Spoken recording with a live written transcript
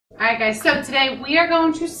Alright guys, so today we are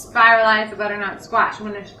going to spiralize the butternut squash. I'm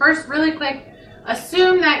going to first really quick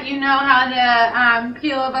assume that you know how to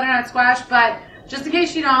peel a butternut squash, but just in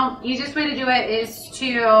case you don't, easiest way to do it is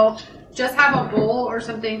to just have a bowl or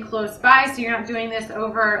something close by so you're not doing this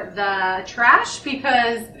over the trash,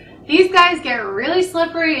 because these guys get really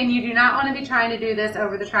slippery and you do not want to be trying to do this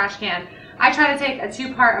over the trash can. I try to take a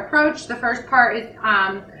two-part approach. The first part is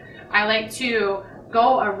I like to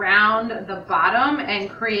go around the bottom and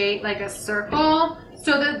create like a circle.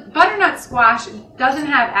 So the butternut squash doesn't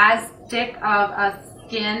have as thick of a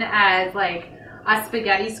skin as like a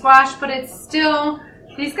spaghetti squash, but it's still,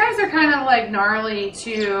 these guys are kind of like gnarly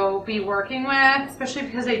to be working with, especially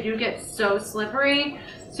because they do get so slippery.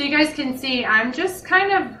 So you guys can see I'm just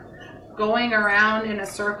kind of going around in a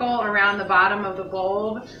circle around the bottom of the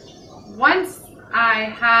bulb. Once I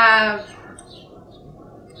have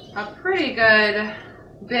a pretty good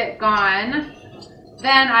bit gone,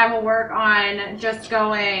 then I will work on just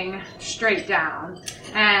going straight down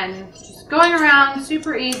and just going around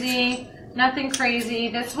super easy, nothing crazy.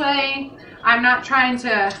 This way I'm not trying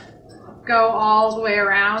to go all the way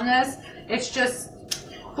around this. It's just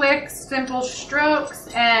quick, simple strokes,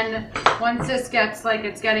 and once this gets like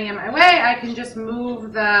it's getting in my way, I can just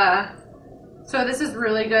move the... So this is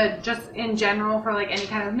really good just in general for like any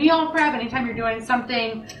kind of meal prep, anytime you're doing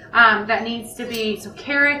something that needs to be, so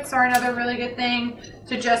carrots are another really good thing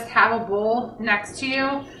to just have a bowl next to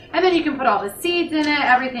you. And then you can put all the seeds in it,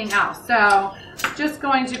 everything else. So just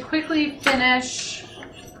going to quickly finish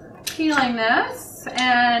peeling this,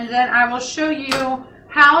 and then I will show you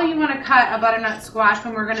how you want to cut a butternut squash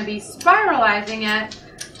when we're going to be spiralizing it,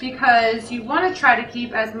 because you want to try to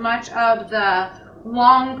keep as much of the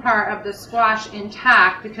long part of the squash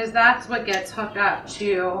intact, because that's what gets hooked up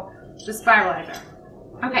to the spiralizer.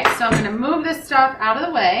 Okay, so I'm going to move this stuff out of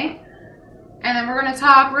the way, and then we're going to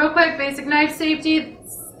talk real quick basic knife safety.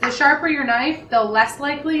 The sharper your knife, the less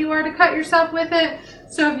likely you are to cut yourself with it.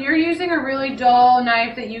 So if you're using a really dull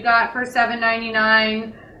knife that you got for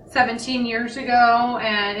 $7.99 17 years ago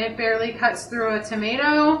and it barely cuts through a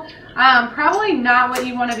tomato, probably not what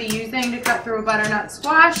you want to be using to cut through a butternut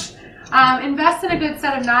squash. Invest in a good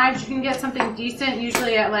set of knives. You can get something decent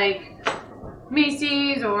usually at like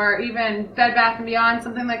Macy's or even Bed Bath & Beyond,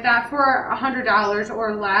 something like that, for $100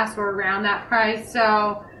 or less, or around that price.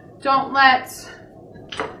 So don't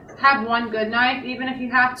have one good knife, even if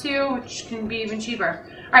you have to, which can be even cheaper.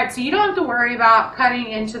 Alright, so you don't have to worry about cutting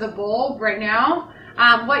into the bulb right now.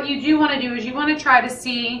 What you do want to do is you want to try to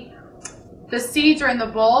see the seeds are in the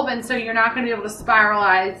bulb, and so you're not going to be able to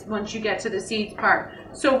spiralize once you get to the seeds part.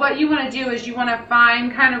 So what you want to do is you want to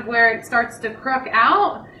find kind of where it starts to crook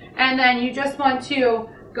out, and then you just want to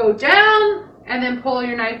go down and then pull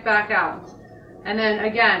your knife back out. And then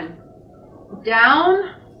again,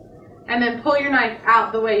 down, and then pull your knife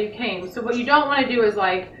out the way you came. So what you don't want to do is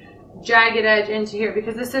like jagged edge into here,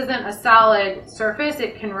 because this isn't a solid surface,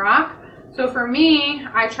 it can rock. So for me,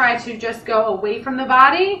 I try to just go away from the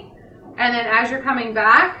body, and then as you're coming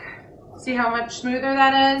back, see how much smoother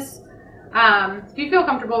that is? If you feel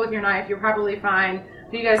comfortable with your knife, you're probably fine.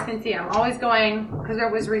 But you guys can see I'm always going, because there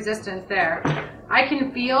was resistance there. I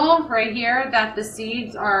can feel right here that the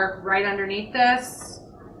seeds are right underneath this.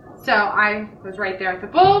 So I was right there at the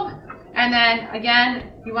bulb. And then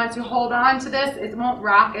again, you want to hold on to this. It won't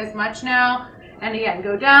rock as much now. And again,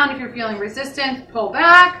 go down if you're feeling resistance, pull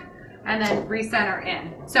back, and then recenter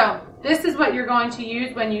in. So this is what you're going to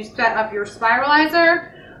use when you set up your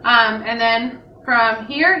spiralizer. And then from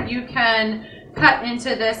here, you can cut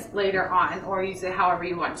into this later on or use it however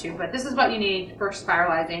you want to. But this is what you need for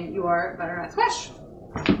spiralizing your butternut squash.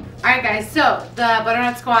 Alright guys, so the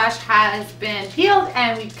butternut squash has been peeled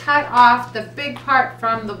and we cut off the big part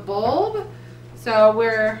from the bulb. So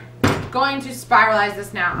we're going to spiralize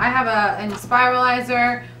this now. I have a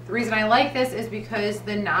spiralizer. The reason I like this is because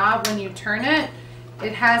the knob, when you turn it,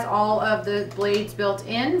 it has all of the blades built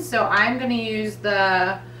in. So I'm going to use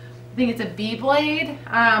the, I think it's a B blade,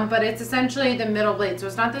 but it's essentially the middle blade. So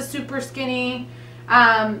it's not the super skinny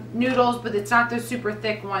noodles, but it's not the super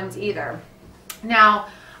thick ones either. Now,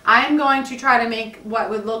 I'm going to try to make what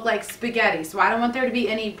would look like spaghetti. So I don't want there to be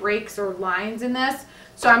any breaks or lines in this.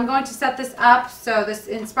 So I'm going to set this up. So this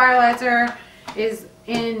spiralizer is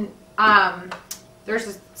in,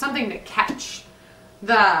 there's something to catch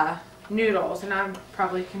the noodles. And I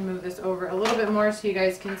probably can move this over a little bit more so you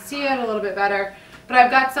guys can see it a little bit better. But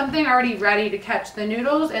I've got something already ready to catch the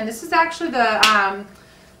noodles. And this is actually the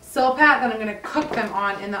Silpat that I'm going to cook them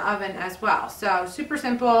on in the oven as well. So super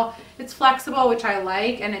simple. It's flexible, which I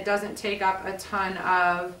like, and it doesn't take up a ton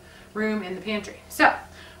of room in the pantry. So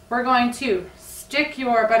we're going to stick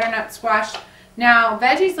your butternut squash. Now,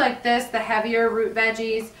 veggies like this, the heavier root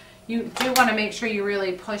veggies, you do want to make sure you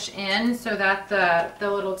really push in so that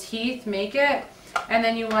the little teeth make it. And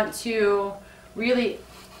then you want to really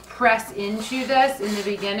press into this in the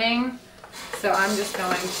beginning. So I'm just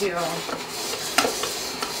going to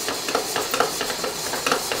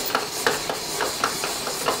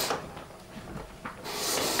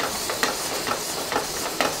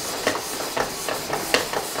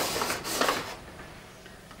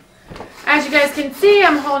as you guys can see,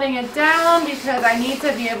 I'm holding it down because I need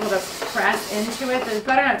to be able to press into it. The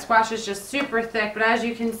butternut squash is just super thick, but as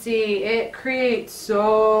you can see, it creates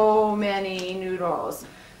so many noodles.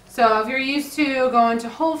 So if you're used to going to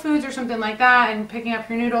Whole Foods or something like that and picking up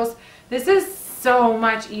your noodles, this is so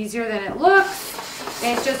much easier than it looks.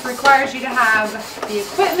 It just requires you to have the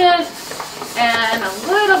equipment and a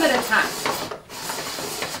little bit of time.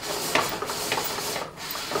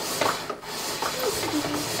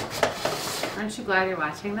 Aren't you glad you're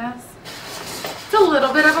watching this? It's a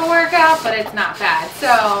little bit of a workout, but it's not bad.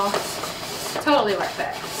 So, totally worth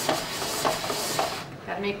it.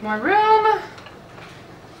 Gotta make more room.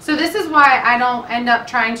 So this is why I don't end up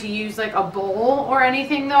trying to use like a bowl or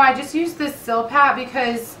anything though. I just use this Silpat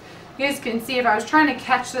because you guys can see if I was trying to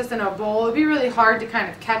catch this in a bowl, it'd be really hard to kind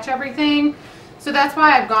of catch everything. So that's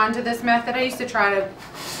why I've gone to this method. I used to try to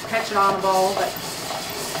catch it on a bowl, but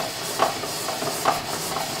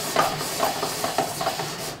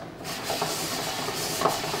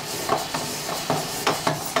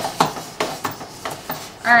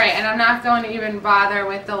all right, and I'm not going to even bother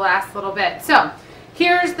with the last little bit. So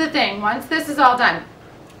here's the thing. Once this is all done,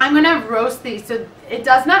 I'm going to roast these. So it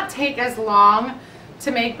does not take as long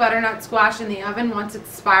to make butternut squash in the oven once it's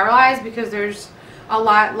spiralized because there's a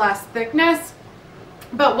lot less thickness.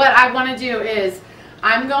 But what I want to do is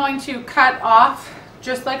I'm going to cut off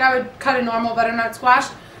just like I would cut a normal butternut squash,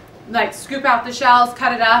 like scoop out the shells,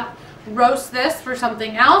 cut it up, roast this for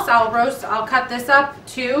something else. I'll cut this up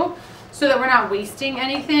too, so that we're not wasting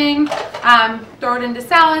anything. Throw it into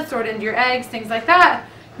salads, throw it into your eggs, things like that.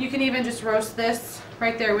 You can even just roast this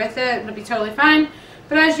right there with it. It'll be totally fine.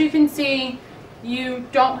 But as you can see, you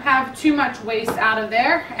don't have too much waste out of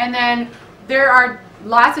there. And then there are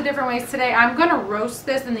lots of different ways today. I'm gonna roast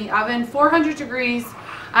this in the oven, 400 degrees.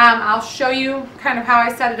 I'll show you kind of how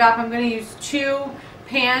I set it up. I'm gonna use 2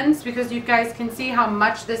 pans because you guys can see how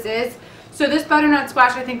much this is. So this butternut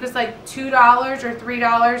squash I think was like $2 or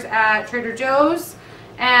 $3 at Trader Joe's,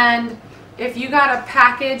 and if you got a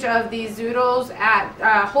package of these noodles at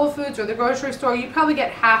Whole Foods or the grocery store, you'd probably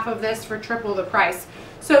get half of this for triple the price.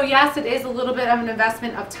 So yes, it is a little bit of an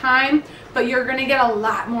investment of time, but you're going to get a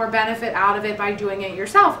lot more benefit out of it by doing it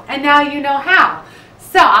yourself. And now you know how.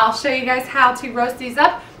 So I'll show you guys how to roast these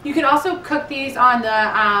up. You can also cook these on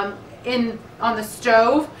the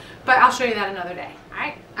stove, but I'll show you that another day.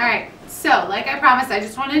 All right, so like I promised, I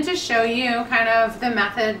just wanted to show you kind of the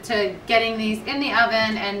method to getting these in the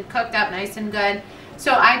oven and cooked up nice and good.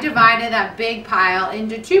 So I divided that big pile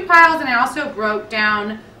into 2 piles, and I also broke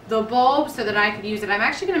down the bulb so that I could use it. I'm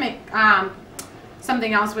actually going to make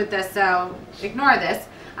something else with this, so ignore this.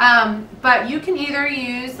 But you can either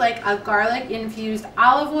use like a garlic infused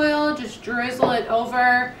olive oil, just drizzle it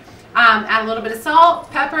over. Add a little bit of salt,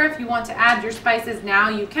 pepper. If you want to add your spices now,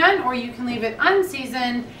 you can, or you can leave it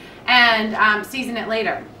unseasoned and season it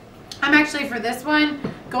later. I'm actually, for this one,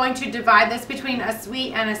 going to divide this between a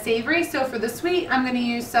sweet and a savory. So for the sweet, I'm going to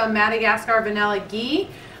use some Madagascar vanilla ghee.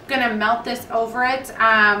 I'm going to melt this over it. So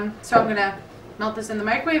I'm going to melt this in the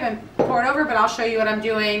microwave and pour it over, but I'll show you what I'm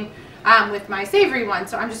doing with my savory one.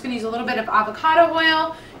 So I'm just going to use a little bit of avocado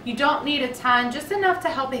oil. You don't need a ton, just enough to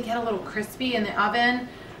help it get a little crispy in the oven.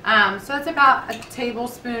 So that's about a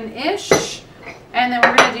tablespoon-ish. And then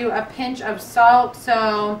we're going to do a pinch of salt,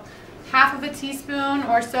 so half of a teaspoon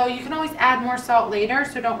or so. You can always add more salt later,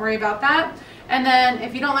 so don't worry about that. And then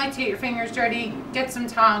if you don't like to get your fingers dirty, get some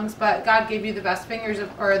tongs, but God gave you the best fingers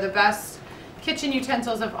or the best kitchen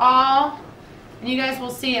utensils of all. And you guys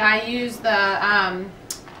will see I use the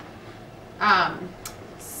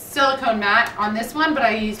silicone mat on this one, but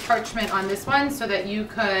I use parchment on this one so that you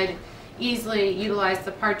could easily utilize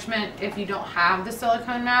the parchment if you don't have the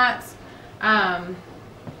silicone mats.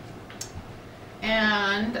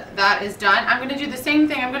 And that is done. I'm going to do the same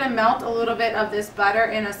thing. I'm going to melt a little bit of this butter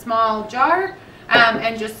in a small jar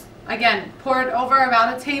and just, again, pour it over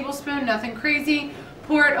about a tablespoon, nothing crazy.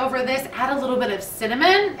 Pour it over this, add a little bit of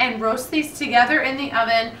cinnamon, and roast these together in the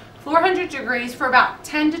oven, 400 degrees for about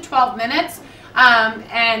 10 to 12 minutes.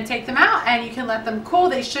 And take them out and you can let them cool.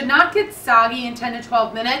 They should not get soggy in 10 to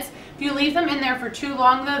 12 minutes. If If you leave them in there for too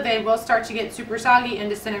long though, they will start to get super soggy and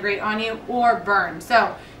disintegrate on you or burn.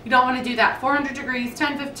 So you don't want to do that. 400 degrees,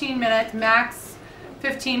 10-15 minutes, max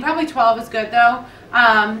 15, probably 12 is good though.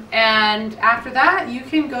 And after that, you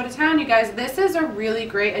can go to town, you guys. This is a really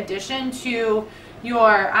great addition to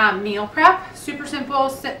your meal prep. Super simple,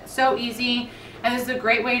 so easy. And this is a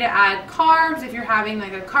great way to add carbs if you're having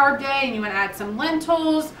like a carb day and you want to add some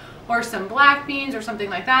lentils or some black beans or something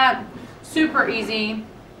like that. Super easy.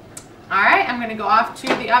 All right, I'm going to go off to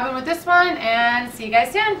the oven with this one and see you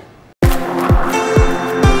guys soon.